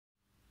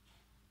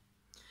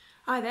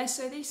Hi there,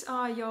 so these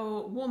are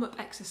your warm-up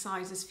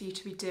exercises for you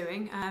to be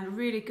doing,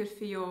 really good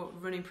for your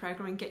running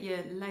program and get your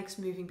legs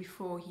moving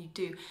before you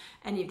do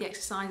any of the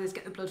exercises,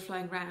 get the blood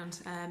flowing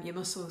around your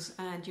muscles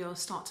and you'll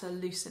start to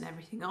loosen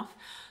everything off.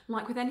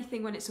 Like with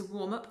anything when it's a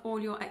warm-up, all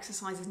your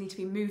exercises need to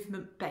be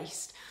movement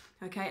based,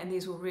 okay, and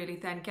these will really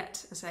then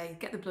get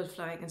the blood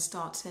flowing and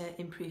start to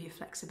improve your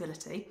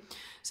flexibility.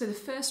 So the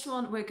first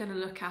one we're going to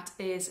look at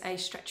is a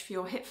stretch for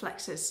your hip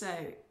flexors.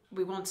 So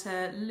we want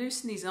to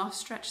loosen these off,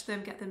 stretch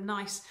them, get them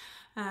nice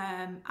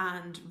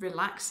and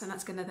relax, and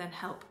that's going to then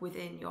help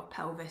within your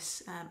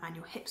pelvis and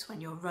your hips when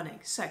you're running.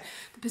 So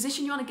the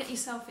position you want to get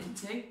yourself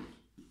into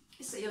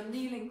is that you're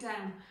kneeling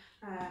down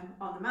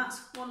on the mat,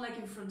 one leg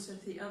in front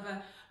of the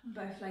other,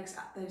 both legs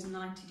at those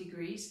 90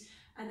 degrees,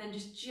 and then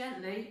just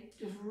gently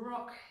just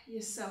rock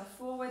yourself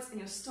forwards and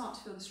you'll start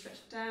to feel the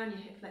stretch down your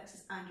hip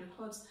flexors and your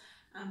quads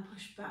and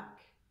push back.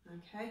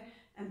 Okay,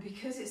 and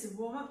because it's a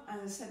warm-up, as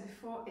I said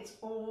before, it's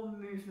all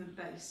movement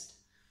based.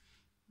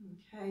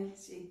 Okay,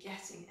 so you're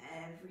getting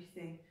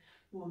everything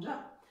warmed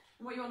up.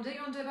 And what you want to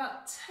do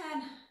about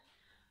 10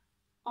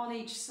 on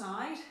each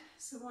side.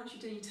 So once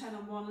you've done your 10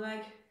 on one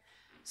leg,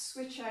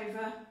 switch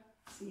over,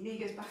 so your knee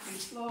goes back on the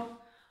floor,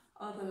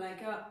 other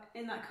leg up,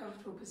 in that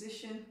comfortable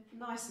position,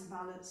 nice and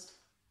balanced.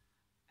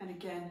 And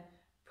again,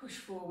 push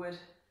forward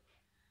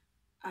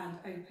and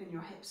open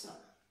your hips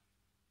up.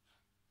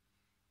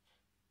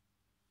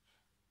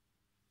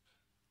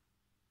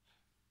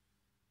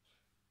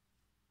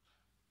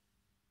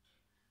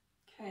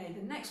 Okay,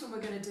 the next one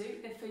we're going to do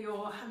is for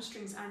your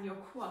hamstrings and your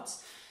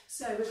quads.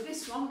 So with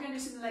this one, we're going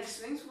to do some leg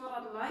swings. What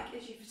I'd like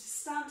is you to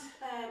stand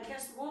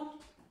against the wall,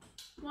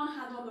 one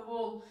hand on the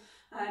wall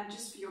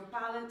just for your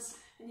balance,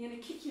 and you're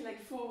going to kick your leg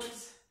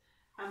forwards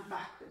and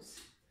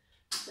backwards.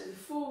 So the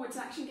forwards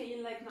action, get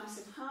your leg nice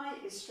and high,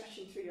 is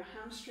stretching through your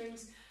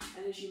hamstrings,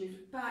 and as you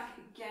move back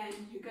again,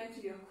 you're going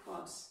through your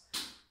quads.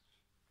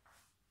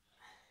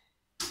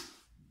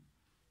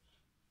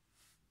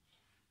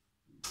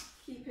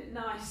 Keep it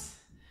nice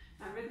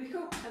and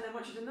rhythmical, and then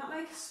once you've done that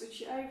leg,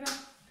 switch it over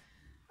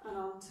and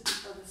on to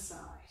the other side.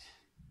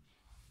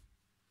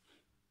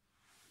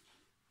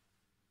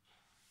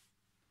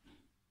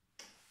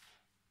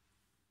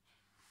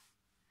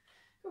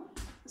 Cool.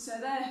 So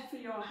there for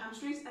your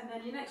hamstrings, and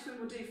then your next one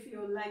we'll do for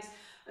your legs,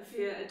 for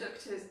your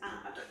adductors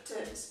and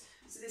abductors.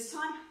 So this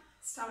time,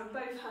 stand with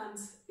both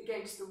hands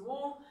against the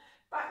wall,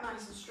 back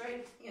nice and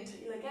straight. You're going to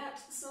take your leg out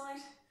to the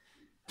side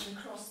and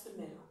across the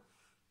middle.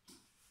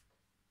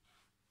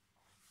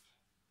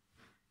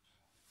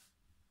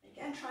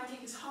 Again, try and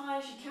keep as high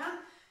as you can.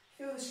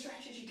 Feel the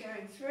stretch as you're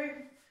going through,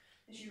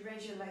 as you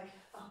raise your leg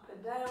up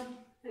and down.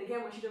 And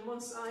again, once you've done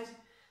one side,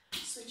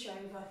 switch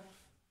over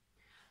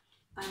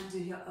and do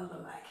your other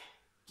leg.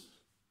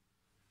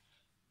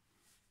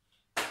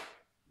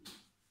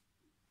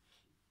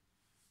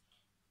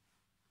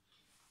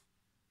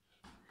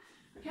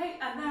 Okay,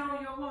 and there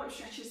are your warm-up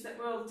stretches that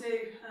we'll do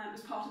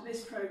as part of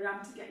this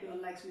program to get your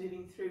legs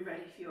moving through,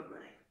 ready for your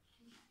running.